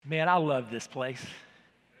Man, I love this place.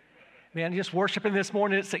 Man, just worshiping this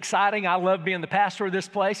morning, it's exciting. I love being the pastor of this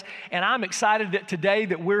place. And I'm excited that today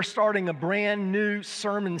that we're starting a brand new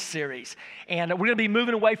sermon series. And we're going to be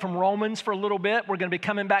moving away from Romans for a little bit. We're going to be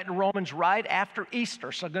coming back to Romans right after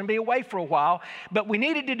Easter. So I'm going to be away for a while. But we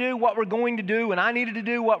needed to do what we're going to do, and I needed to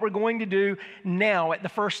do what we're going to do now at the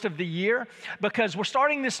first of the year, because we're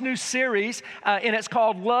starting this new series, and it's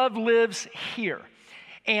called Love Lives Here.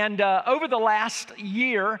 And over the last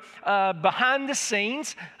year, behind the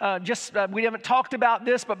scenes, we haven't talked about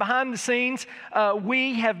this, but behind the scenes,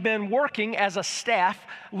 we have been working as a staff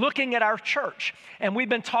looking at our church. And we've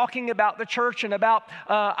been talking about the church and about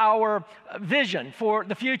our vision for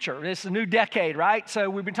the future. It's a new decade, right? So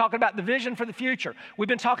we've been talking about the vision for the future. We've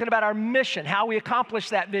been talking about our mission, how we accomplish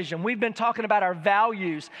that vision. We've been talking about our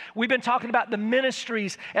values. We've been talking about the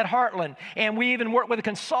ministries at Heartland. And we even worked with a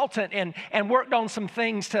consultant and worked on some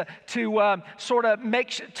things to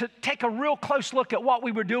take a real close look at what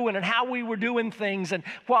we were doing and how we were doing things and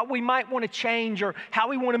what we might want to change or how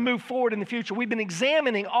we want to move forward in the future. We've been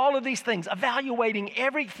examining all of these things, evaluating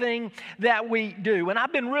everything that we do. And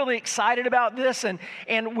I've been really excited about this, and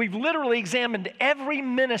we've literally examined every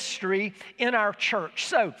ministry in our church.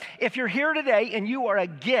 So if you're here today and you are a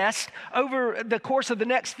guest, over the course of the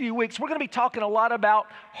next few weeks, we're going to be talking a lot about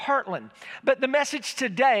Heartland. But the message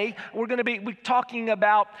today, we're talking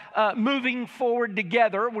about moving forward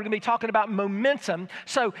together. We're going to be talking about momentum.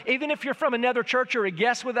 So even if you're from another church or a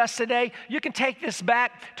guest with us today, you can take this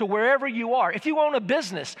back to wherever you are. If you own a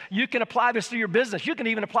business, you can apply this to your business. You can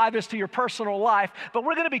even apply this to your personal life. But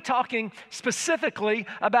we're going to be talking specifically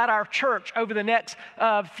about our church over the next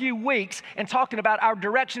few weeks and talking about our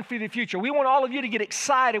direction for the future. We want all of you to get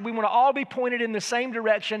excited. We want to all be pointed in the same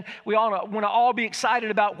direction. We all want to all be excited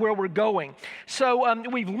about where we're going. So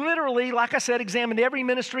we've literally, like I said, examined every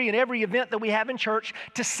ministry and every event that we have in church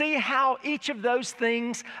to see how each of those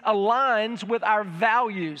things aligns with our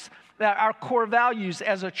values, our core values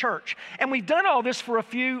as a church. And we've done all this for a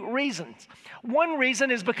few reasons. One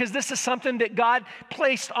reason is because this is something that God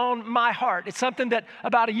placed on my heart. It's something that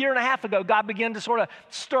about a year and a half ago, God began to sort of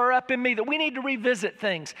stir up in me that we need to revisit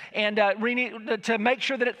things and we need to make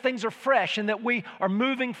sure that things are fresh and that we are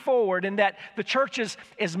moving forward and that the church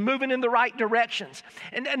is moving in the right directions.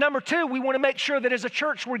 And number two, we want to make sure that as a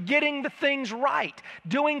church, we're getting the things right,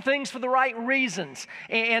 doing things for the right reasons.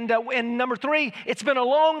 And number three, it's been a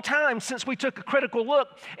long time since we took a critical look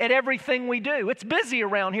at everything we do. It's busy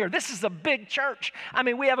around here. This is a big church. I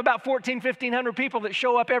mean, we have about 1,500 people that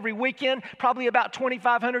show up every weekend, probably about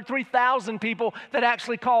 2,500, 3,000 people that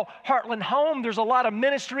actually call Heartland home. There's a lot of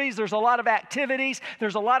ministries. There's a lot of activities.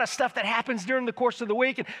 There's a lot of stuff that happens during the course of the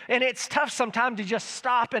week. And it's tough sometimes to just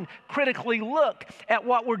stop and critically look at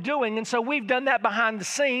what we're doing. And so we've done that behind the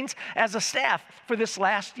scenes as a staff for this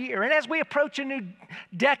last year. And as we approach a new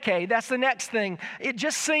decade, that's the next thing. It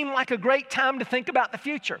just seemed like a great time to think about the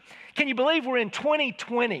future. Can you believe we're in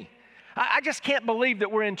 2020? I just can't believe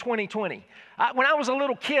that we're in 2020. When I was a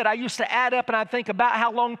little kid, I used to add up and I'd think about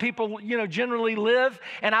how long people, generally live.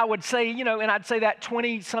 And I would say, and I'd say that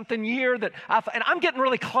 20-something year and I'm getting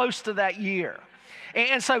really close to that year.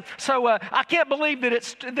 And so I can't believe that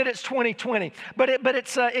it's 2020, but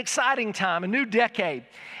it's an exciting time, a new decade.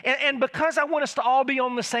 And because I want us to all be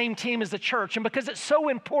on the same team as the church, and because it's so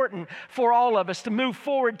important for all of us to move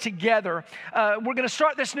forward together, we're going to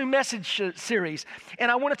start this new message series. And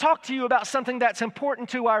I want to talk to you about something that's important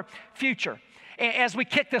to our future as we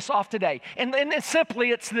kick this off today. And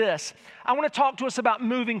simply it's this. I want to talk to us about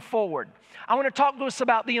moving forward. I want to talk to us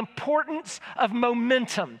about the importance of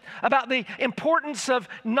momentum, about the importance of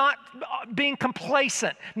not being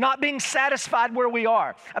complacent, not being satisfied where we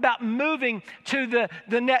are, about moving to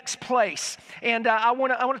the next place. And I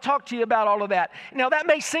want to talk to you about all of that. Now, that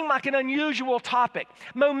may seem like an unusual topic.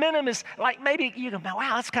 Momentum is like maybe you go,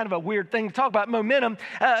 wow, that's kind of a weird thing to talk about, momentum.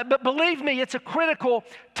 But believe me, it's a critical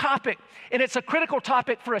topic, and it's a critical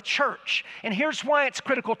topic for a church. And here's why it's a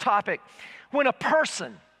critical topic. When a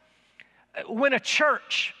person, when a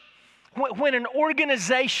church, when an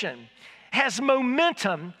organization has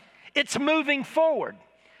momentum, it's moving forward.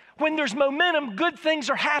 When there's momentum, good things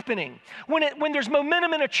are happening. When there's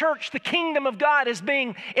momentum in a church, the kingdom of God is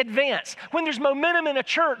being advanced. When there's momentum in a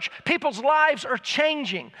church, people's lives are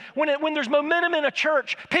changing. When there's momentum in a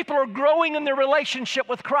church, people are growing in their relationship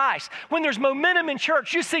with Christ. When there's momentum in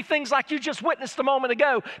church, you see things like you just witnessed a moment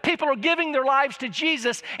ago. People are giving their lives to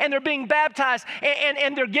Jesus, and they're being baptized,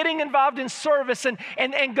 and they're getting involved in service,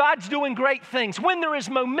 and God's doing great things. When there is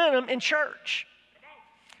momentum in church.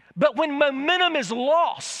 But when momentum is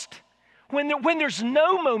lost, when there's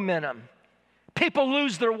no momentum, people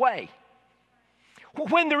lose their way.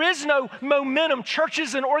 When there is no momentum,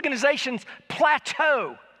 churches and organizations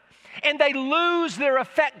plateau and they lose their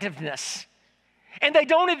effectiveness and they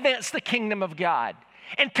don't advance the kingdom of God.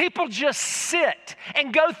 And people just sit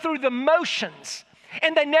and go through the motions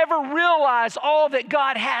and they never realize all that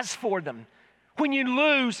God has for them when you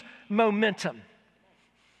lose momentum.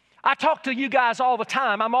 I talk to you guys all the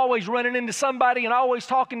time. I'm always running into somebody and always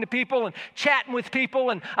talking to people and chatting with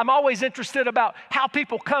people, and I'm always interested about how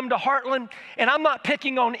people come to Heartland. And I'm not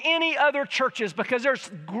picking on any other churches because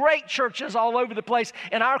there's great churches all over the place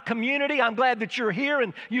in our community. I'm glad that you're here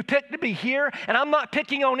and you picked to be here. And I'm not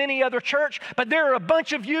picking on any other church, but there are a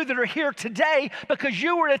bunch of you that are here today because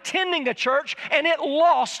you were attending a church and it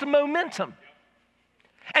lost momentum.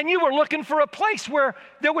 And you were looking for a place where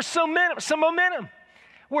there was some momentum,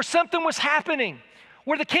 where something was happening,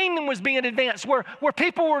 where the kingdom was being advanced, where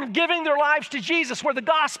people were giving their lives to Jesus, where the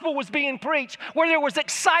gospel was being preached, where there was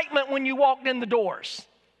excitement when you walked in the doors.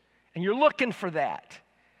 And you're looking for that.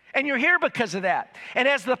 And you're here because of that. And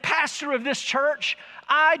as the pastor of this church,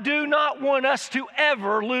 I do not want us to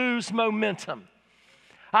ever lose momentum.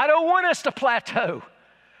 I don't want us to plateau.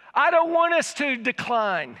 I don't want us to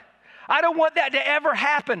decline. I don't want that to ever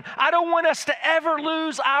happen. I don't want us to ever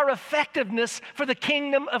lose our effectiveness for the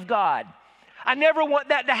kingdom of God. I never want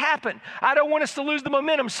that to happen. I don't want us to lose the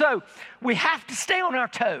momentum. So we have to stay on our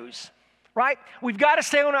toes, right? We've got to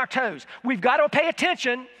stay on our toes. We've got to pay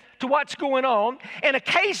attention to what's going on, and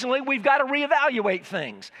occasionally we've got to reevaluate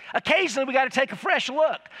things. Occasionally we've got to take a fresh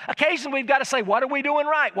look. Occasionally we've got to say, what are we doing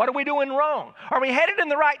right? What are we doing wrong? Are we headed in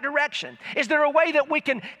the right direction? Is there a way that we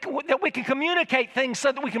can communicate things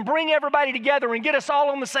so that we can bring everybody together and get us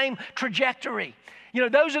all on the same trajectory? You know,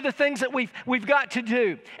 those are the things that we've got to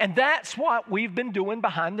do, and that's what we've been doing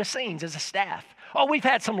behind the scenes as a staff. Oh, we've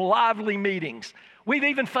had some lively meetings. We've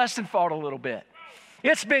even fussed and fought a little bit.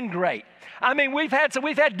 It's been great. I mean, we've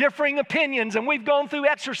had differing opinions, and we've gone through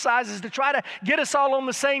exercises to try to get us all on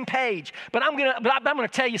the same page. But I'm gonna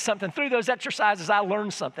tell you something. Through those exercises, I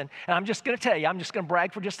learned something, and I'm just gonna tell you. I'm just gonna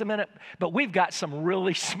brag for just a minute. But we've got some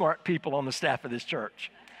really smart people on the staff of this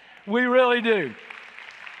church. We really do.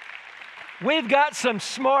 We've got some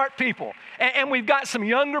smart people, and we've got some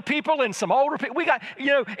younger people and some older people. We got,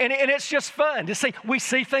 and it's just fun to see. We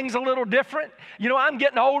see things a little different. You know, I'm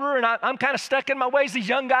getting older, and I'm kind of stuck in my ways. These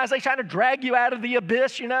young guys, they try to drag you out of the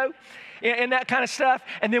abyss, and that kind of stuff.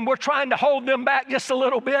 And then we're trying to hold them back just a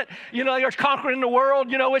little bit. They're conquering the world.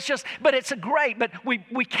 It's just, but it's great. But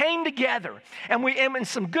we came together, and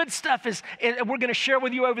some good stuff we're going to share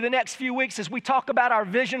with you over the next few weeks as we talk about our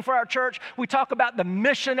vision for our church. We talk about the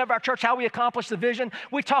mission of our church, how we accomplish the vision.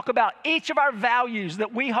 We talk about each of our values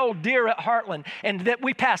that we hold dear at Heartland, and that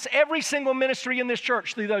we pass every single ministry in this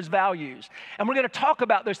church through those values. And we're going to talk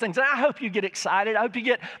about those things. And I hope you get excited. I hope you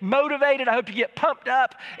get motivated. I hope you get pumped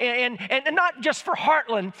up. And not just for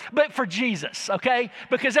Heartland, but for Jesus, okay?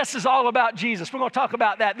 Because this is all about Jesus. We're going to talk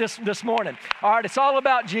about that this morning. All right, it's all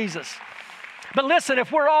about Jesus. But listen,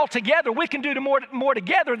 if we're all together, we can do more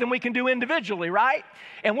together than we can do individually, right?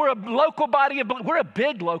 And we're a big local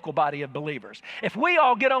body of believers. If we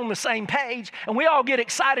all get on the same page and we all get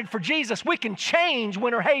excited for Jesus, we can change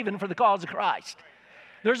Winter Haven for the cause of Christ.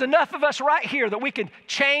 There's enough of us right here that we can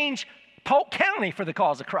change Polk County for the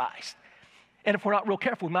cause of Christ. And if we're not real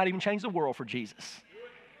careful, we might even change the world for Jesus.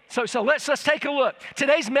 So let's take a look.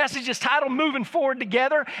 Today's message is titled Moving Forward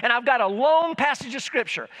Together, and I've got a long passage of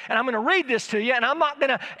Scripture. And I'm going to read this to you, and I'm not going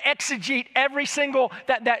to exegete every single,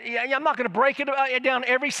 I'm not going to break it down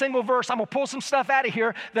every single verse. I'm going to pull some stuff out of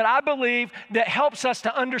here that I believe that helps us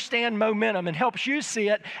to understand momentum and helps you see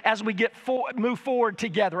it as we move forward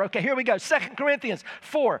together. Okay, here we go. 2 Corinthians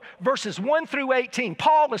 4, verses 1 through 18.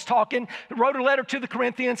 Paul is wrote a letter to the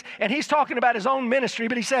Corinthians, and he's talking about his own ministry,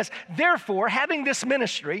 but he says, therefore, having this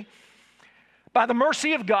ministry, by the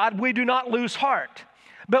mercy of God, we do not lose heart,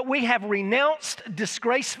 but we have renounced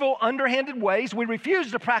disgraceful, underhanded ways. We refuse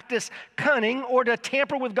to practice cunning or to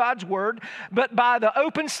tamper with God's word, but by the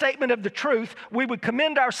open statement of the truth, we would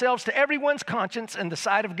commend ourselves to everyone's conscience in the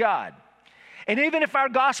sight of God. And even if our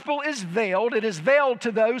gospel is veiled, it is veiled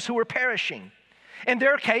to those who are perishing. In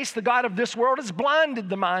their case, the God of this world has blinded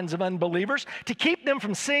the minds of unbelievers to keep them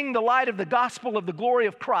from seeing the light of the gospel of the glory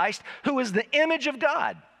of Christ, who is the image of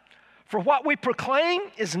God. For what we proclaim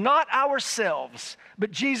is not ourselves,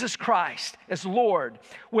 but Jesus Christ as Lord,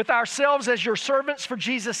 with ourselves as your servants for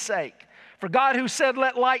Jesus' sake. For God, who said,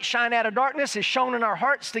 let light shine out of darkness, is shown in our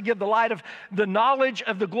hearts to give the light of the knowledge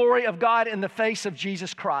of the glory of God in the face of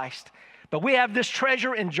Jesus Christ. But we have this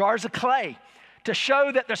treasure in jars of clay to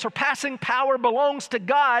show that the surpassing power belongs to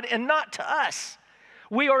God and not to us.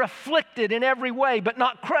 We are afflicted in every way, but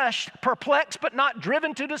not crushed, perplexed, but not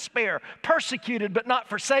driven to despair, persecuted, but not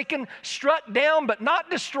forsaken, struck down, but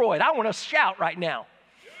not destroyed. I want to shout right now.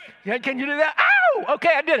 Yeah, can you do that? Ow!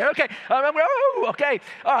 Okay, I did it. Okay. Okay.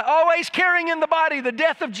 Always carrying in the body the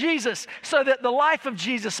death of Jesus, so that the life of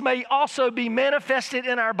Jesus may also be manifested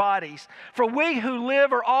in our bodies. For we who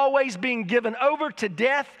live are always being given over to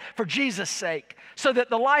death for Jesus' sake, so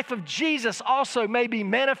that the life of Jesus also may be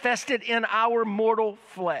manifested in our mortal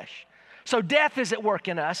flesh. So death is at work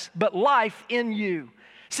in us, but life in you.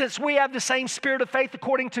 Since we have the same spirit of faith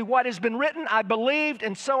according to what has been written, I believed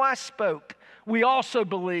and so I spoke. We also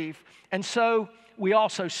believe, and so we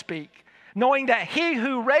also speak, knowing that he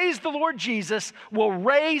who raised the Lord Jesus will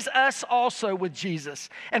raise us also with Jesus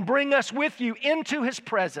and bring us with you into his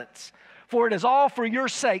presence. For it is all for your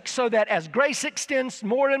sake, so that as grace extends to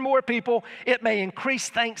more and more people, it may increase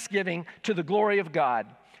thanksgiving to the glory of God.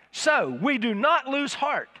 So we do not lose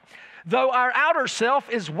heart. Though our outer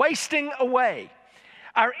self is wasting away,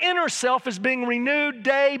 our inner self is being renewed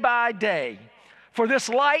day by day. For this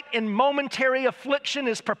light and momentary affliction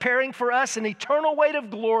is preparing for us an eternal weight of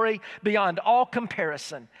glory beyond all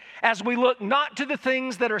comparison, as we look not to the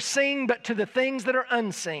things that are seen, but to the things that are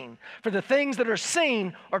unseen. For the things that are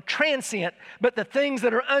seen are transient, but the things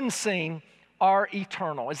that are unseen are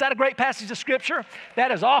eternal. Is that a great passage of Scripture?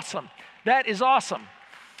 That is awesome. That is awesome.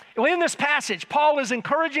 Well, in this passage, Paul is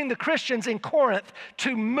encouraging the Christians in Corinth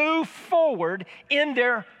to move forward in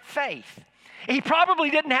their faith. He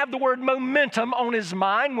probably didn't have the word momentum on his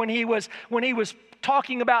mind when he was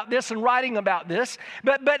talking about this and writing about this,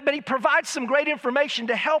 but he provides some great information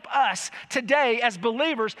to help us today as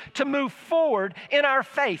believers to move forward in our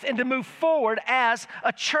faith and to move forward as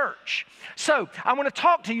a church. So I want to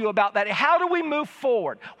talk to you about that. How do we move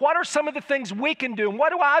forward? What are some of the things we can do? And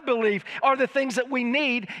what do I believe are the things that we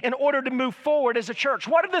need in order to move forward as a church?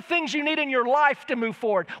 What are the things you need in your life to move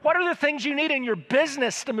forward? What are the things you need in your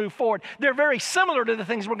business to move forward? They're very similar to the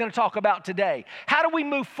things we're going to talk about today. How do we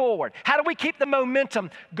move forward? How do we keep the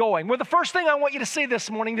momentum going? Well, the first thing I want you to see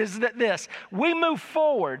this morning is that we move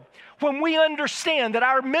forward when we understand that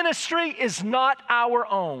our ministry is not our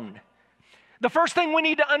own. The first thing we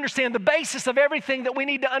need to understand, the basis of everything that we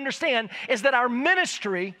need to understand, is that our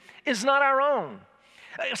ministry is not our own.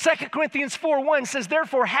 2 Corinthians 4:1 says,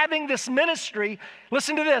 therefore, having this ministry,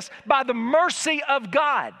 listen to this, by the mercy of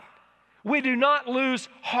God, we do not lose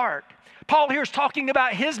heart. Paul here is talking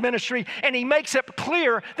about his ministry, and he makes it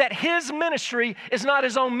clear that his ministry is not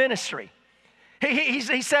his own ministry.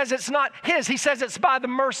 He says it's not his. He says it's by the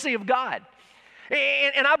mercy of God.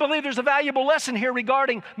 And I believe there's a valuable lesson here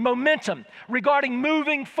regarding momentum, regarding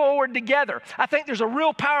moving forward together. I think there's a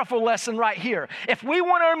real powerful lesson right here. If we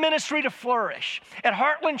want our ministry to flourish at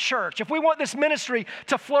Heartland Church, if we want this ministry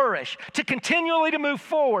to flourish, to continually to move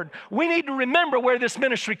forward, we need to remember where this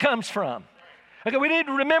ministry comes from. Okay, we need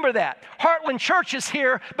to remember that. Heartland Church is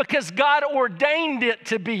here because God ordained it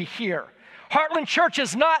to be here. Heartland Church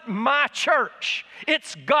is not my church.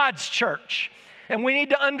 It's God's church. And we need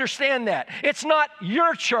to understand that. It's not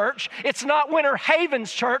your church. It's not Winter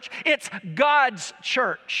Haven's church. It's God's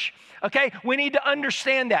church. Okay, we need to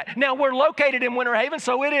understand that. Now, we're located in Winter Haven,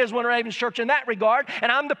 so it is Winter Haven's church in that regard,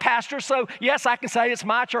 and I'm the pastor, so yes, I can say it's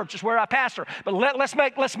my church, it's where I pastor. But let's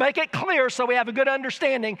make it clear so we have a good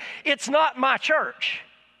understanding. It's not my church.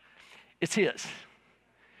 It's his.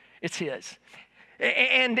 It's his.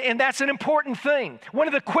 And that's an important thing. One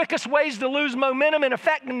of the quickest ways to lose momentum and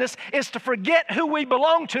effectiveness is to forget who we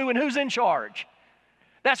belong to and who's in charge.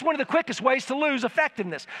 That's one of the quickest ways to lose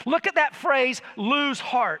effectiveness. Look at that phrase, lose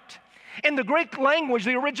heart. In the Greek language,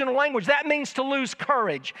 the original language, that means to lose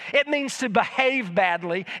courage. It means to behave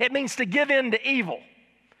badly. It means to give in to evil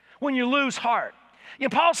when you lose heart. You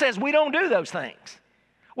know, Paul says we don't do those things.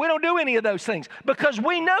 We don't do any of those things because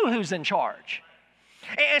we know who's in charge.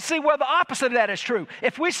 And see, well, the opposite of that is true.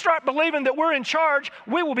 If we start believing that we're in charge,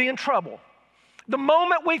 we will be in trouble. The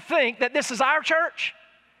moment we think that this is our church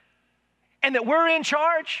and that we're in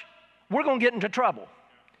charge, we're going to get into trouble.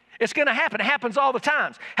 It's going to happen. It happens all the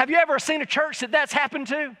time. Have you ever seen a church that that's happened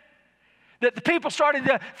to? That the people started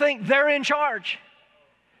to think they're in charge?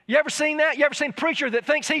 You ever seen that? You ever seen a preacher that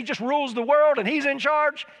thinks he just rules the world and he's in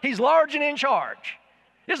charge? He's large and in charge.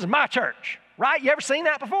 This is my church, right? You ever seen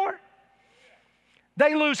that before?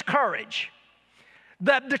 They lose courage.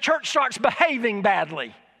 The church starts behaving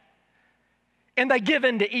badly, and they give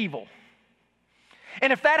in to evil.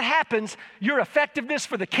 And if that happens, your effectiveness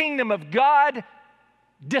for the kingdom of God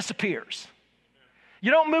disappears.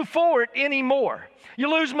 You don't move forward anymore. You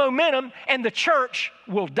lose momentum, and the church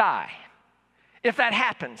will die if that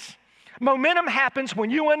happens. Momentum happens when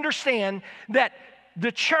you understand that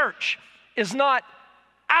the church is not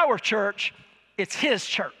our church, it's His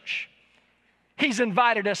church. He's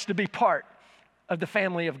invited us to be part of the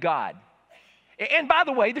family of God. And by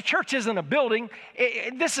the way, the church isn't a building.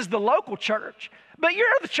 This is the local church, but you're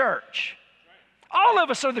the church. All of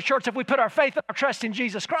us are the church if we put our faith and our trust in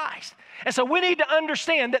Jesus Christ. And so we need to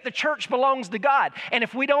understand that the church belongs to God. And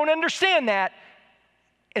if we don't understand that,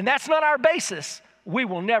 and that's not our basis, we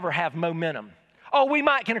will never have momentum. Oh, we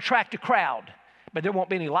can attract a crowd, but there won't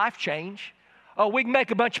be any life change. Oh, we can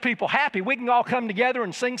make a bunch of people happy. We can all come together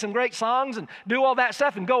and sing some great songs and do all that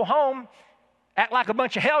stuff and go home, act like a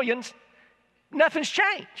bunch of hellions. Nothing's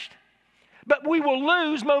changed. But we will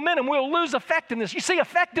lose momentum. We'll lose effectiveness. You see,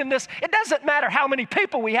 effectiveness, it doesn't matter how many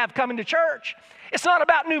people we have coming to church. It's not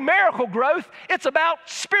about numerical growth. It's about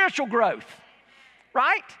spiritual growth,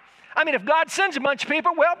 right? I mean, if God sends a bunch of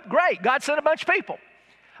people, well, great. God sent a bunch of people.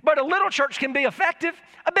 But a little church can be effective.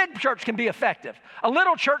 A big church can be effective. A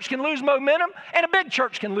little church can lose momentum, and a big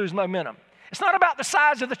church can lose momentum. It's not about the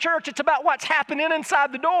size of the church. It's about what's happening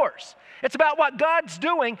inside the doors. It's about what God's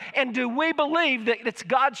doing, and do we believe that it's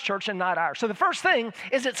God's church and not ours? So the first thing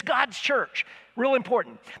is it's God's church. Real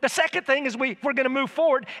important. The second thing is if we're going to move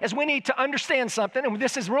forward is we need to understand something, and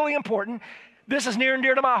this is really important. This is near and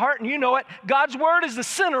dear to my heart, and you know it. God's word is the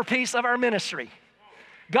centerpiece of our ministry.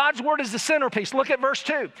 God's word is the centerpiece. Look at verse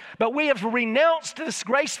 2. But we have renounced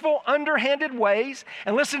disgraceful, underhanded ways.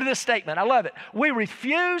 And listen to this statement. I love it. We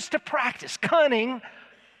refuse to practice cunning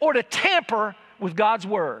or to tamper with God's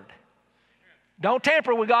word. Don't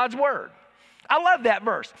tamper with God's word. I love that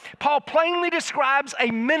verse. Paul plainly describes a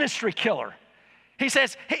ministry killer. He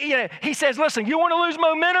says, listen, you want to lose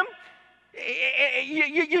momentum?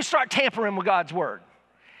 You start tampering with God's word.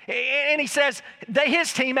 And he says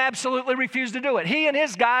his team absolutely refused to do it. He and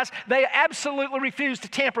his guys, they absolutely refused to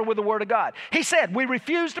tamper with the word of God. He said, we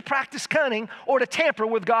refuse to practice cunning or to tamper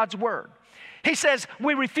with God's word. He says,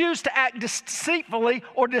 we refuse to act deceitfully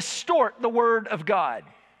or distort the word of God.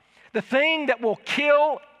 The thing that will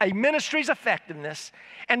kill a ministry's effectiveness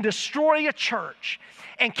and destroy a church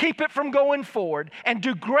and keep it from going forward and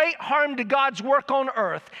do great harm to God's work on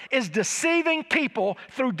earth is deceiving people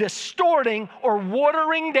through distorting or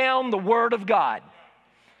watering down the word of God.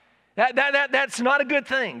 That's not a good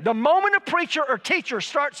thing. The moment a preacher or teacher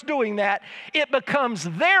starts doing that, it becomes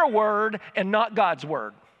their word and not God's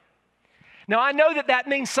word. Now, I know that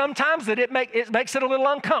means sometimes that it makes it a little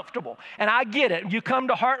uncomfortable, and I get it. You come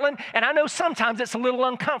to Heartland, and I know sometimes it's a little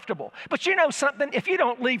uncomfortable. But you know something? If you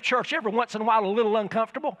don't leave church every once in a while a little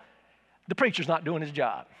uncomfortable, the preacher's not doing his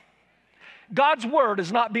job. God's word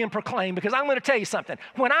is not being proclaimed, because I'm going to tell you something.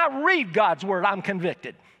 When I read God's word, I'm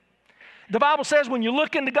convicted. The Bible says when you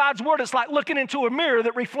look into God's word, it's like looking into a mirror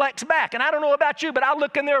that reflects back. And I don't know about you, but I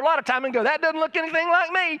look in there a lot of time and go, that doesn't look anything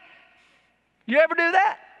like me. You ever do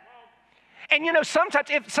that? And you know, sometimes,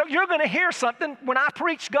 you're going to hear something when I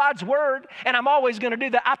preach God's word, and I'm always going to do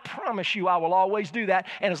that. I promise you I will always do that.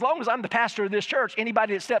 And as long as I'm the pastor of this church,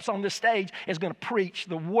 anybody that steps on this stage is going to preach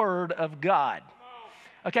the word of God.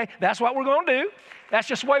 Okay? That's what we're going to do. That's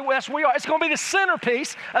just the way we are. It's going to be the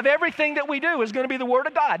centerpiece of everything that we do is going to be the word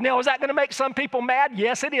of God. Now, is that going to make some people mad?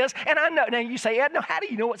 Yes, it is. And I know. Now, you say, Ed, now how do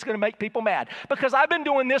you know what's going to make people mad? Because I've been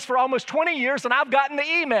doing this for almost 20 years, and I've gotten the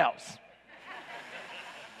emails.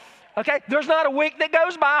 Okay, there's not a week that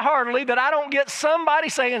goes by hardly that I don't get somebody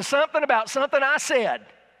saying something about something I said.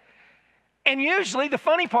 And usually the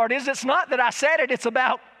funny part is it's not that I said it, it's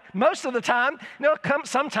about most of the time,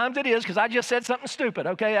 sometimes it is because I just said something stupid,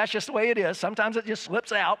 okay? That's just the way it is. Sometimes it just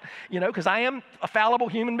slips out, because I am a fallible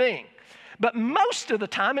human being. But most of the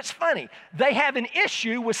time it's funny. They have an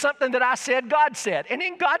issue with something that I said God said, and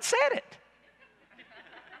then God said it.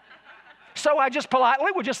 So I just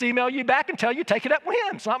politely will just email you back and tell you, take it up with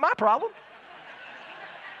him. It's not my problem.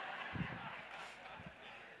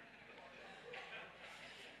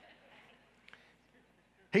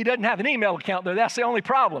 He doesn't have an email account, though. That's the only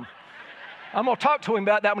problem. I'm going to talk to him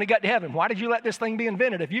about that when he got to heaven. Why did you let this thing be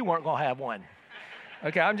invented if you weren't going to have one?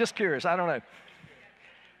 Okay, I'm just curious. I don't know.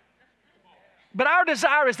 But our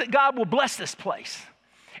desire is that God will bless this place.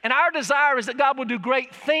 And our desire is that God will do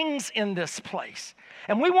great things in this place.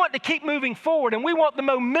 And we want to keep moving forward, and we want the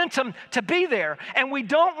momentum to be there. And we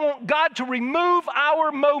don't want God to remove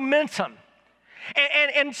our momentum.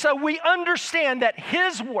 And so we understand that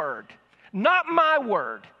His word, not my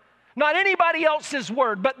word, not anybody else's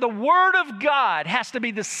word, but the word of God has to be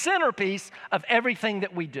the centerpiece of everything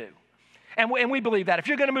that we do. And we believe that. If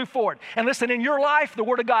you're going to move forward, and listen, in your life, the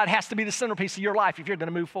word of God has to be the centerpiece of your life if you're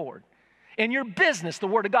going to move forward. In your business, the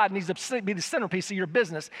word of God needs to be the centerpiece of your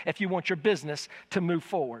business if you want your business to move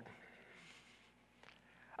forward.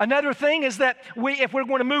 Another thing is that if we're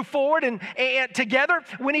going to move forward and together,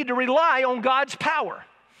 we need to rely on God's power.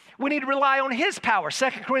 We need to rely on His power.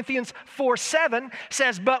 2 Corinthians 4:7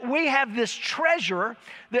 says, but we have this treasure,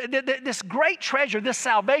 this great treasure, this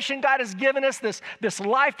salvation God has given us, this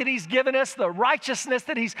life that He's given us, the righteousness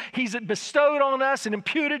that He's bestowed on us and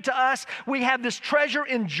imputed to us. We have this treasure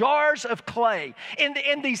in jars of clay.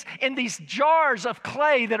 In these jars of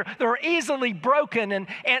clay that are easily broken and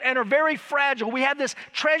are very fragile. We have this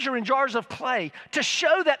treasure in jars of clay to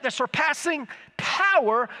show that the surpassing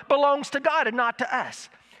power belongs to God and not to us.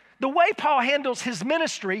 The way Paul handles his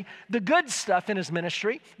ministry, the good stuff in his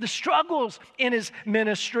ministry, the struggles in his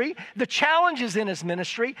ministry, the challenges in his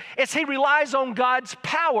ministry, is he relies on God's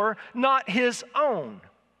power, not his own.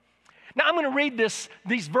 Now, I'm going to read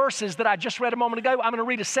these verses that I just read a moment ago. I'm going to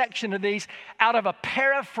read a section of these out of a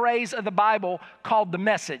paraphrase of the Bible called The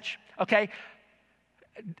Message, okay?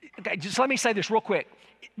 Just let me say this real quick.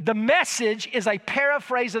 The Message is a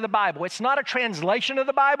paraphrase of the Bible. It's not a translation of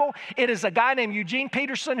the Bible. It is a guy named Eugene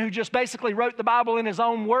Peterson who just basically wrote the Bible in his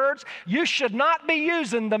own words. You should not be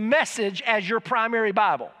using the Message as your primary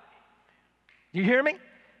Bible. You hear me?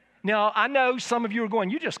 Now, I know some of you are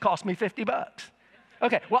going, you just cost me $50.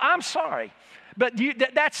 Okay, well, I'm sorry. But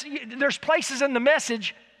there's places in the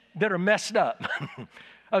Message that are messed up,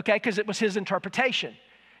 okay, because it was his interpretation.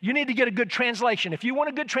 You need to get a good translation. If you want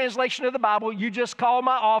a good translation of the Bible, you just call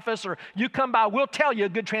my office or you come by. We'll tell you a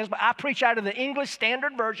good translation. I preach out of the English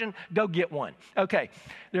Standard Version. Go get one. Okay,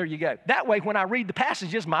 there you go. That way, when I read the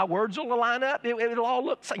passages, my words will line up. It'll all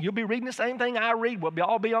look the same. You'll be reading the same thing I read. We'll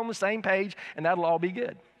all be on the same page, and that'll all be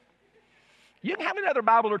good. You can have another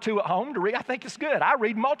Bible or two at home to read. I think it's good. I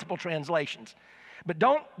read multiple translations. But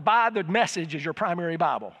don't buy the Message as your primary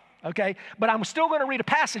Bible. Okay, but I'm still going to read a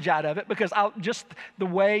passage out of it because just the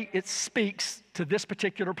way it speaks to this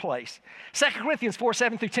particular place. 2 Corinthians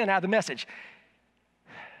 4:7-10 out of the Message.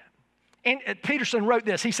 And Peterson wrote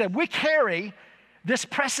this. He said, we carry this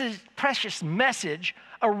precious message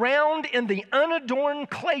around in the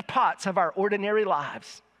unadorned clay pots of our ordinary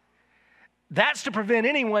lives. That's to prevent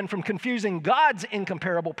anyone from confusing God's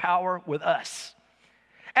incomparable power with us.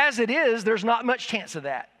 As it is, there's not much chance of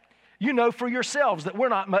that. You know for yourselves that we're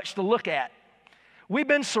not much to look at. We've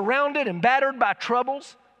been surrounded and battered by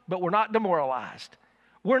troubles, but we're not demoralized.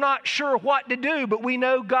 We're not sure what to do, but we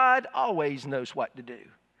know God always knows what to do.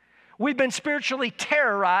 We've been spiritually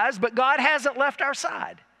terrorized, but God hasn't left our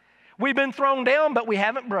side. We've been thrown down, but we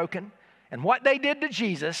haven't broken. And what they did to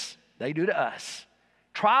Jesus, they do to us.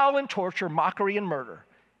 Trial and torture, mockery and murder.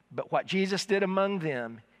 But what Jesus did among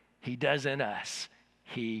them, He does in us.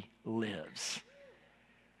 He lives.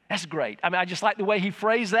 That's great. I mean, I just like the way he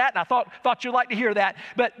phrased that, and I thought you'd like to hear that.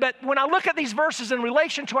 But when I look at these verses in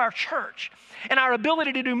relation to our church and our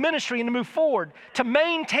ability to do ministry and to move forward, to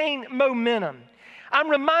maintain momentum, I'm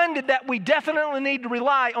reminded that we definitely need to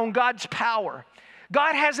rely on God's power.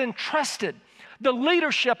 God has entrusted the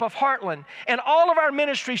leadership of Heartland and all of our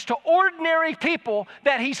ministries to ordinary people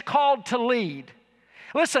that He's called to lead.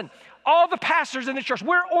 Listen, all the pastors in the church,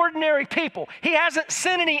 we're ordinary people. He hasn't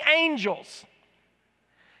sent any angels.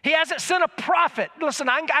 He hasn't sent a prophet. Listen,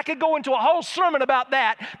 I could go into a whole sermon about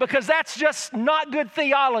that because that's just not good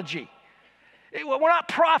theology. We're not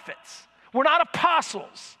prophets. We're not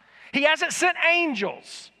apostles. He hasn't sent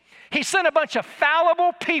angels. He sent a bunch of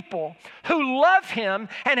fallible people who love Him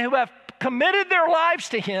and who have committed their lives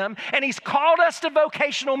to Him, and He's called us to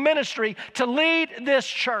vocational ministry to lead this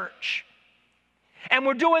church. And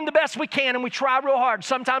we're doing the best we can, and we try real hard.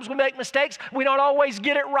 Sometimes we make mistakes. We don't always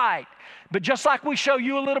get it right. But just like we show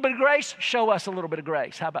you a little bit of grace, show us a little bit of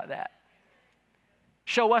grace. How about that?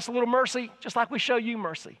 Show us a little mercy, just like we show you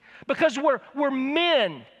mercy. Because we're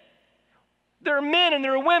men. There are men and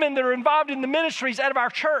there are women that are involved in the ministries out of our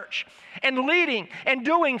church and leading and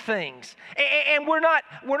doing things. And we're not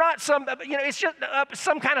some, it's just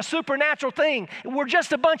some kind of supernatural thing. We're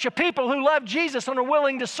just a bunch of people who love Jesus and are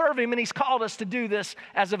willing to serve Him, and He's called us to do this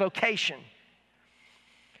as a vocation.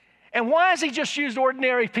 And why has He just used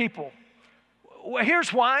ordinary people? Well,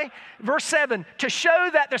 here's why. Verse 7, to show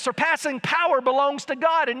that the surpassing power belongs to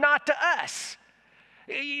God and not to us.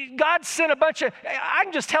 God sent a bunch of,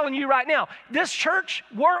 I'm just telling you right now, this church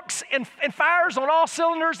works and fires on all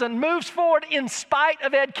cylinders and moves forward in spite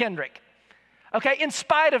of Ed Kendrick. Okay, in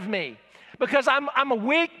spite of me. Because I'm a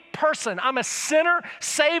weak person. I'm a sinner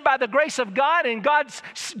saved by the grace of God, and God's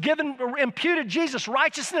imputed Jesus'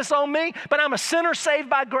 righteousness on me, but I'm a sinner saved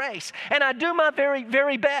by grace. And I do my very,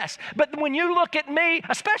 very best. But when you look at me,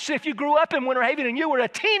 especially if you grew up in Winter Haven and you were a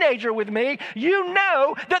teenager with me, you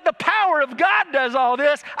know that the power of God does all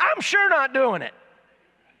this. I'm sure not doing it.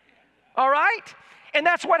 All right? And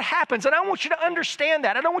that's what happens. And I want you to understand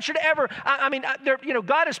that. I don't want you to ever,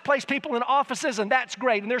 God has placed people in offices, and that's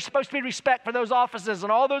great. And there's supposed to be respect for those offices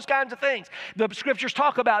and all those kinds of things. The scriptures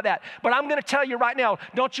talk about that. But I'm going to tell you right now,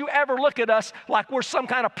 don't you ever look at us like we're some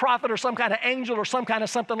kind of prophet or some kind of angel or some kind of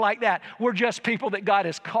something like that. We're just people that God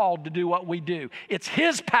has called to do what we do. It's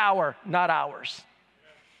His power, not ours.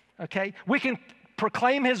 Okay? We can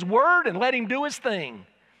proclaim His word and let Him do His thing.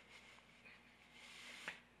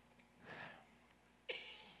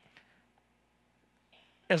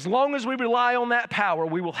 As long as we rely on that power,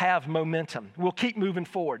 we will have momentum. We'll keep moving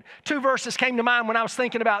forward. 2 verses came to mind when I was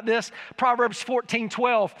thinking about this. Proverbs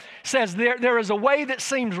 14:12 says, there is a way that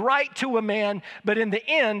seems right to a man, but in the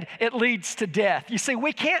end, it leads to death. You see,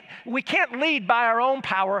 we can't lead by our own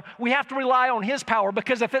power. We have to rely on His power,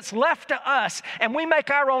 because if it's left to us and we make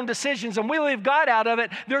our own decisions and we leave God out of it,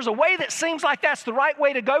 there's a way that seems like that's the right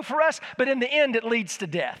way to go for us, but in the end, it leads to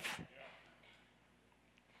death.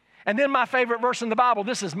 And then my favorite verse in the Bible,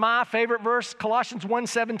 this is my favorite verse, Colossians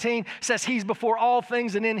 1:17 says, He's before all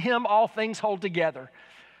things, and in Him all things hold together.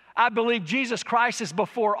 I believe Jesus Christ is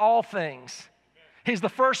before all things. He's the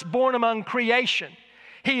firstborn among creation.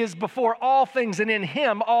 He is before all things, and in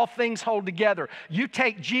Him all things hold together. You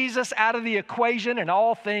take Jesus out of the equation and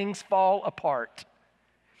all things fall apart.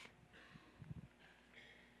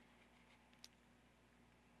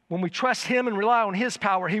 When we trust Him and rely on His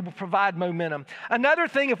power, He will provide momentum. Another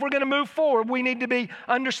thing, if we're going to move forward, we need to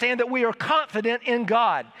understand that we are confident in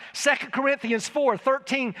God. 2 Corinthians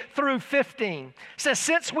 4:13 through 15 says,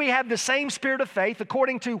 Since we have the same spirit of faith,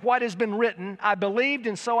 according to what has been written, I believed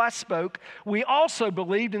and so I spoke. We also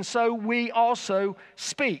believed and so we also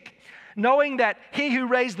speak. Knowing that He who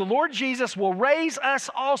raised the Lord Jesus will raise us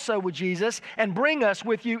also with Jesus and bring us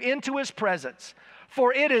with you into His presence.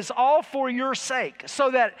 For it is all for your sake,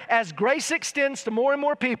 so that as grace extends to more and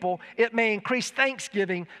more people, it may increase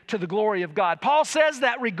thanksgiving to the glory of God. Paul says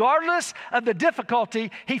that regardless of the difficulty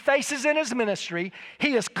he faces in his ministry,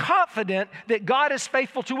 he is confident that God is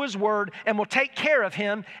faithful to His word and will take care of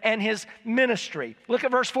him and his ministry. Look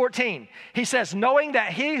at verse 14. He says, knowing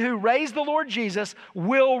that He who raised the Lord Jesus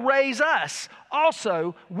will raise us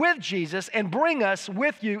also with Jesus and bring us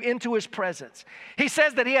with you into His presence. He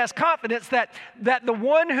says that he has confidence that the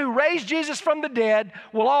one who raised Jesus from the dead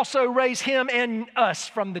will also raise him and us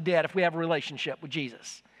from the dead if we have a relationship with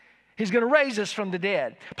Jesus. He's going to raise us from the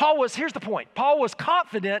dead. Here's the point. Paul was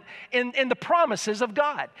confident in the promises of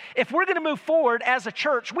God. If we're going to move forward as a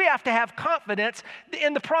church, we have to have confidence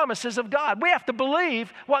in the promises of God. We have to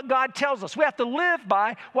believe what God tells us. We have to live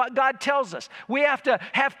by what God tells us. We have to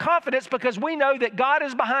have confidence because we know that God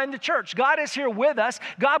is behind the church. God is here with us.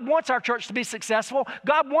 God wants our church to be successful.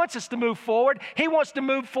 God wants us to move forward. He wants to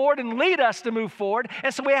move forward and lead us to move forward.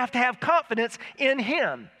 And so we have to have confidence in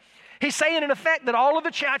Him. He's saying, in effect, that all of the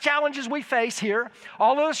challenges we face here,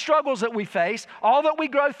 all of the struggles that we face, all that we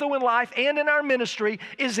grow through in life and in our ministry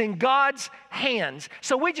is in God's hands.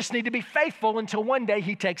 So we just need to be faithful until one day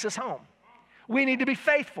He takes us home. We need to be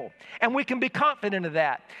faithful, and we can be confident of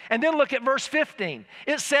that. And then look at verse 15.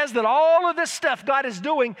 It says that all of this stuff God is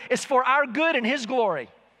doing is for our good and His glory.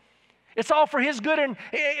 It's all for His good and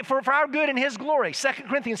for our good and His glory. 2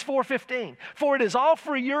 Corinthians 4:15. For it is all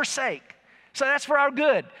for your sake. So that's for our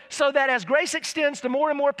good, so that as grace extends to more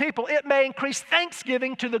and more people, it may increase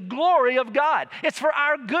thanksgiving to the glory of God. It's for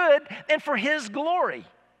our good and for His glory.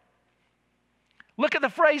 Look at the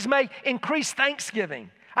phrase, may increase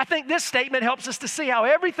thanksgiving. I think this statement helps us to see how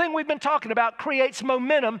everything we've been talking about creates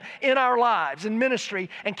momentum in our lives and ministry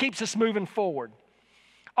and keeps us moving forward.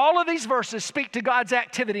 All of these verses speak to God's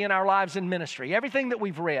activity in our lives and ministry, everything that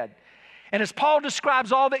we've read. And as Paul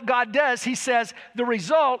describes all that God does, he says the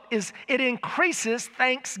result is it increases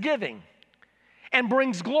thanksgiving and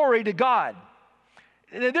brings glory to God.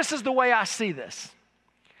 This is the way I see this.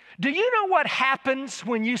 Do you know what happens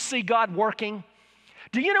when you see God working?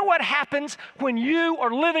 Do you know what happens when you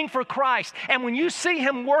are living for Christ and when you see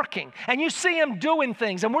Him working and you see Him doing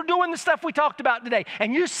things, and we're doing the stuff we talked about today,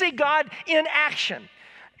 and you see God in action?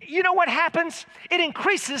 You know what happens? It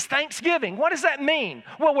increases thanksgiving. What does that mean?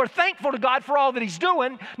 Well, we're thankful to God for all that He's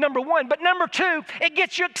doing, number one. But number two, it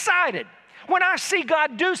gets you excited. When I see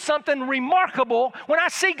God do something remarkable, when I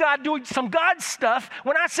see God doing some God stuff,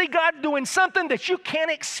 when I see God doing something that you can't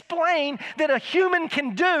explain that a human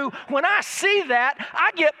can do, when I see that, I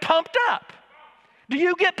get pumped up. Do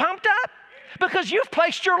you get pumped up? Because you've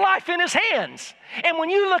placed your life in His hands. And when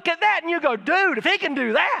you look at that and you go, dude, if He can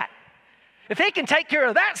do that, if He can take care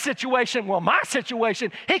of that situation, well, my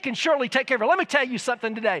situation, He can surely take care of it. Let me tell you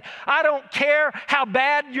something today. I don't care how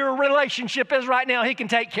bad your relationship is right now, He can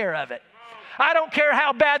take care of it. I don't care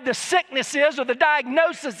how bad the sickness is or the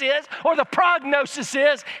diagnosis is or the prognosis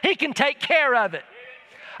is, He can take care of it.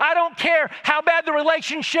 I don't care how bad the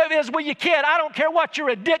relationship is with your kid. I don't care what you're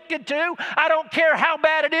addicted to. I don't care how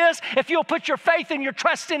bad it is. If you'll put your faith and your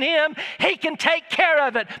trust in Him, He can take care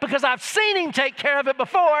of it, because I've seen Him take care of it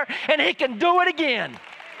before, and He can do it again.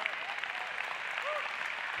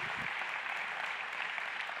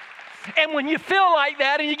 And when you feel like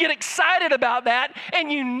that and you get excited about that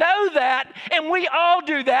and you know that, and we all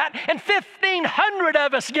do that, and 1,500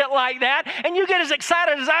 of us get like that, and you get as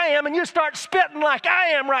excited as I am and you start spitting like I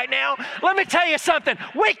am right now, let me tell you something.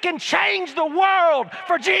 We can change the world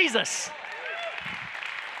for Jesus.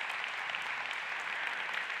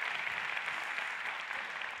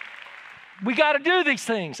 We got to do these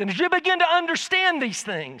things. And as you begin to understand these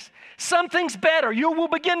things, some things better, you will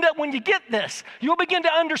begin to, when you get this, you'll begin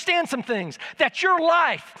to understand some things, that your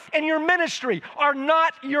life and your ministry are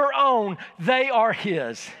not your own, they are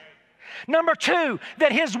His. Number two,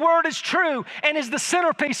 that His word is true and is the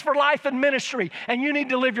centerpiece for life and ministry, and you need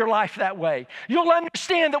to live your life that way. You'll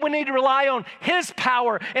understand that we need to rely on His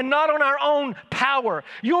power and not on our own power.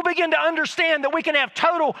 You'll begin to understand that we can have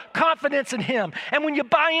total confidence in Him. And when you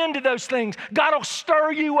buy into those things, God will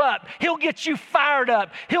stir you up. He'll get you fired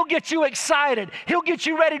up. He'll get you excited. He'll get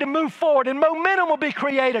you ready to move forward, and momentum will be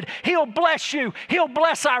created. He'll bless you. He'll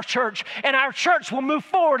bless our church, and our church will move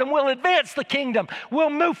forward and we'll advance the kingdom. We'll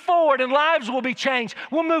move forward and lives will be changed.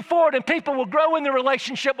 We'll move forward and people will grow in their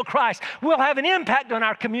relationship with Christ. We'll have an impact on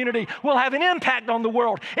our community. We'll have an impact on the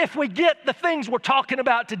world if we get the things we're talking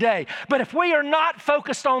about today. But if we are not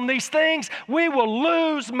focused on these things, we will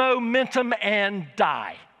lose momentum and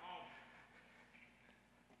die.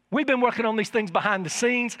 We've been working on these things behind the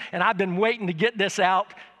scenes, and I've been waiting to get this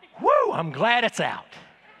out. Woo, I'm glad it's out.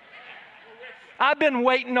 I've been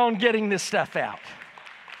waiting on getting this stuff out.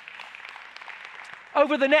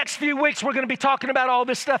 Over the next few weeks, we're going to be talking about all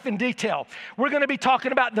this stuff in detail. We're going to be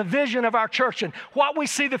talking about the vision of our church and what we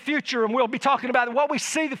see the future, and we'll be talking about what we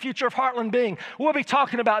see the future of Heartland being. We'll be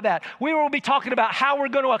talking about that. We will be talking about how we're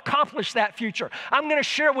going to accomplish that future. I'm going to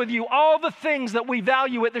share with you all the things that we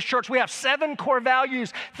value at this church. We have 7 core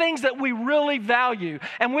values, things that we really value,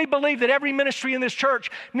 and we believe that every ministry in this church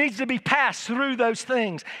needs to be passed through those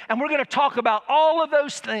things. And we're going to talk about all of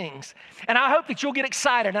those things. And I hope that you'll get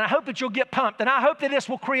excited, and I hope that you'll get pumped, and I hope that this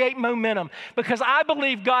will create momentum, because I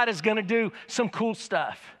believe God is going to do some cool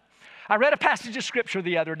stuff. I read a passage of scripture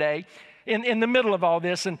the other day in the middle of all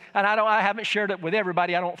this, and I haven't shared it with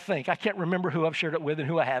everybody, I don't think. I can't remember who I've shared it with and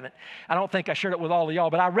who I haven't. I don't think I shared it with all of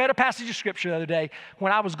y'all, but I read a passage of scripture the other day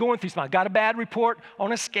when I was going through something. I got a bad report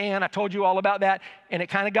on a scan. I told you all about that, and it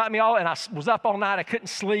kind of got me all, and I was up all night. I couldn't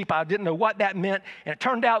sleep. I didn't know what that meant, and it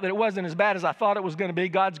turned out that it wasn't as bad as I thought it was going to be.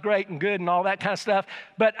 God's great and good and all that kind of stuff,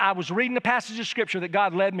 but I was reading a passage of scripture that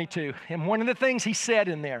God led me to, and one of the things He said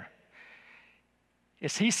in there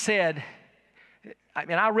is He said,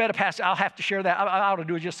 I read a passage. I'll have to share that. I ought to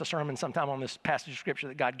do just a sermon sometime on this passage of scripture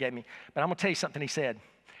that God gave me. But I'm going to tell you something He said.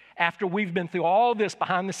 After we've been through all this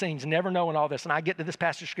behind the scenes, never knowing all this, and I get to this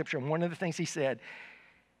passage of scripture, and one of the things He said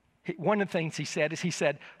is He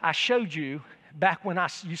said, I showed you back when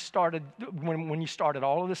you started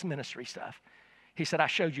all of this ministry stuff. He said, I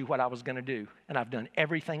showed you what I was going to do, and I've done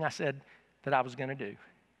everything I said that I was going to do.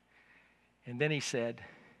 And then He said,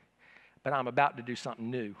 but I'm about to do something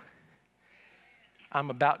new. I'm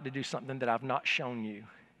about to do something that I've not shown you.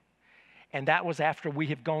 And that was after we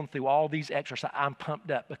have gone through all these exercises. I'm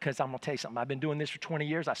pumped up because I'm going to tell you something. I've been doing this for 20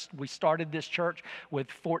 years. We started this church with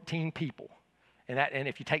 14 people. And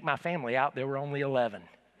if you take my family out, there were only 11.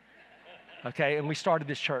 Okay, and we started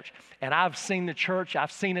this church. And I've seen the church.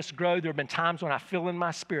 I've seen us grow. There have been times when I feel in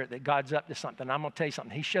my spirit that God's up to something. I'm going to tell you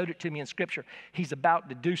something. He showed it to me in Scripture. He's about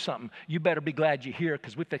to do something. You better be glad you're here,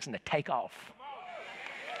 because we're fixing to take off.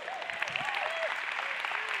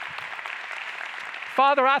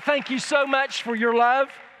 Father, I thank You so much for Your love.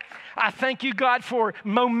 I thank You, God, for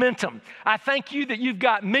momentum. I thank You that You've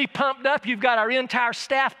got me pumped up. You've got our entire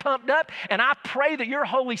staff pumped up. And I pray that Your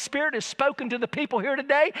Holy Spirit has spoken to the people here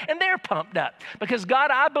today and they're pumped up. Because, God,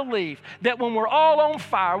 I believe that when we're all on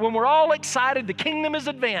fire, when we're all excited, the kingdom is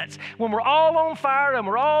advanced. When we're all on fire and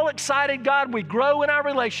we're all excited, God, we grow in our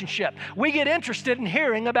relationship. We get interested in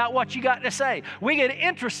hearing about what You got to say. We get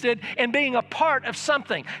interested in being a part of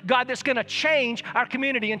something, God, that's going to change our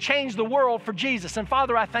community and change the world for Jesus. And,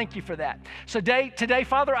 Father, I thank You you for that. So today,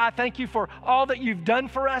 Father, I thank you for all that you've done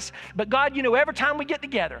for us. But God, you know, every time we get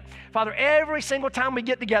together, Father, every single time we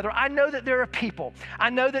get together, I know that there are people. I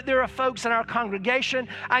know that there are folks in our congregation.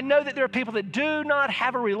 I know that there are people that do not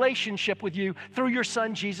have a relationship with you through your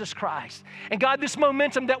Son, Jesus Christ. And God, this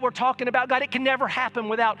momentum that we're talking about, God, it can never happen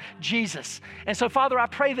without Jesus. And so, Father, I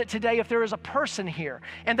pray that today, if there is a person here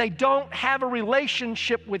and they don't have a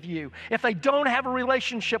relationship with you, if they don't have a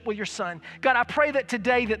relationship with your Son, God, I pray that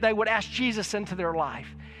today that they would ask Jesus into their life.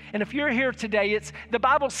 And if you're here today, the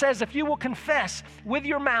Bible says if you will confess with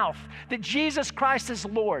your mouth that Jesus Christ is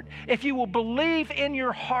Lord, if you will believe in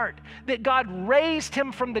your heart that God raised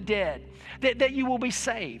him from the dead, that you will be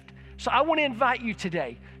saved. So I want to invite you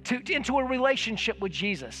today into a relationship with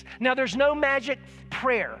Jesus. Now, there's no magic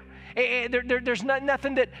prayer. There's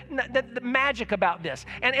nothing that magic about this.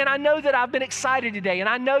 And I know that I've been excited today, and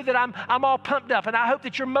I know that I'm all pumped up, and I hope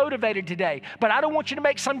that you're motivated today. But I don't want you to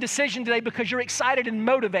make some decision today because you're excited and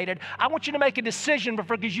motivated. I want you to make a decision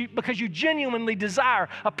because you genuinely desire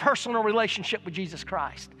a personal relationship with Jesus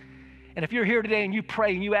Christ. And if you're here today and you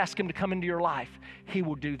pray and you ask him to come into your life, he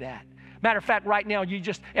will do that. Matter of fact, right now,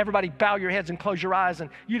 everybody bow your heads and close your eyes, and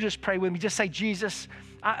you just pray with me. Just say, Jesus,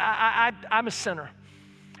 I'm a sinner.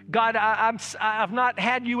 God, I've not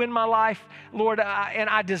had you in my life, Lord, and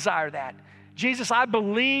I desire that. Jesus, I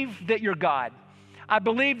believe that you're God. I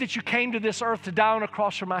believe that you came to this earth to die on a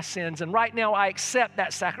cross for my sins, and right now I accept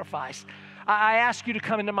that sacrifice. I ask you to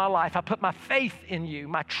come into my life. I put my faith in you,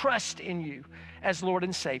 my trust in you as Lord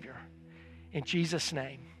and Savior. In Jesus'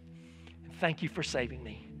 name, thank you for saving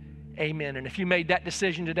me. Amen. And if you made that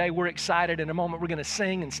decision today, we're excited. In a moment, we're going to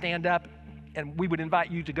sing and stand up, and we would invite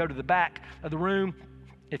you to go to the back of the room.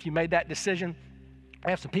 If you made that decision, I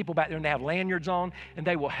have some people back there and they have lanyards on, and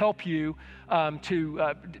they will help you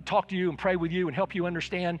to talk to you and pray with you and help you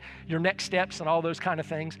understand your next steps and all those kind of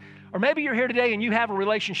things. Or maybe you're here today and you have a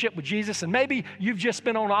relationship with Jesus, and maybe you've just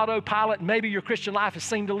been on autopilot, and maybe your Christian life has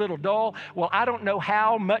seemed a little dull. Well, I don't know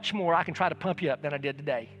how much more I can try to pump you up than I did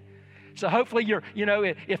today. So hopefully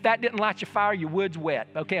if that didn't light your fire, your wood's wet.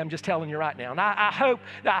 Okay, I'm just telling you right now. And I hope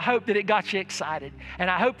that it got you excited. And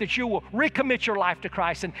I hope that you will recommit your life to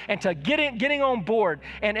Christ and to getting on board.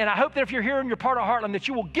 And I hope that if you're here and you're part of Heartland, that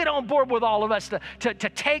you will get on board with all of us to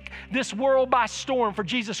take this world by storm for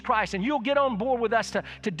Jesus Christ. And you'll get on board with us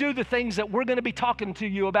to do the things that we're going to be talking to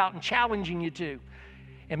you about and challenging you to.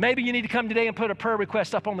 And maybe you need to come today and put a prayer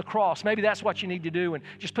request up on the cross. Maybe that's what you need to do, and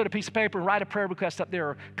just put a piece of paper and write a prayer request up there,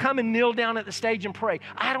 or come and kneel down at the stage and pray.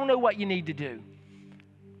 I don't know what you need to do,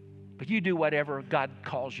 but you do whatever God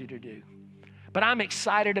calls you to do. But I'm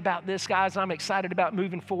excited about this, guys. I'm excited about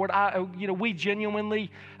moving forward. Our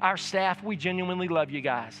staff, we genuinely love you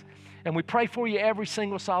guys. And we pray for you every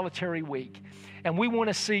single solitary week. And we want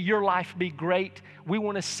to see your life be great. We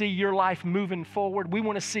want to see your life moving forward. We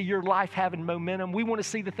want to see your life having momentum. We want to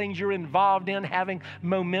see the things you're involved in having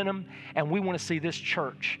momentum. And we want to see this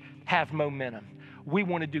church have momentum. We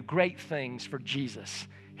want to do great things for Jesus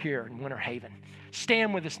here in Winter Haven.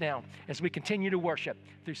 Stand with us now as we continue to worship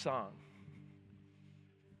through song.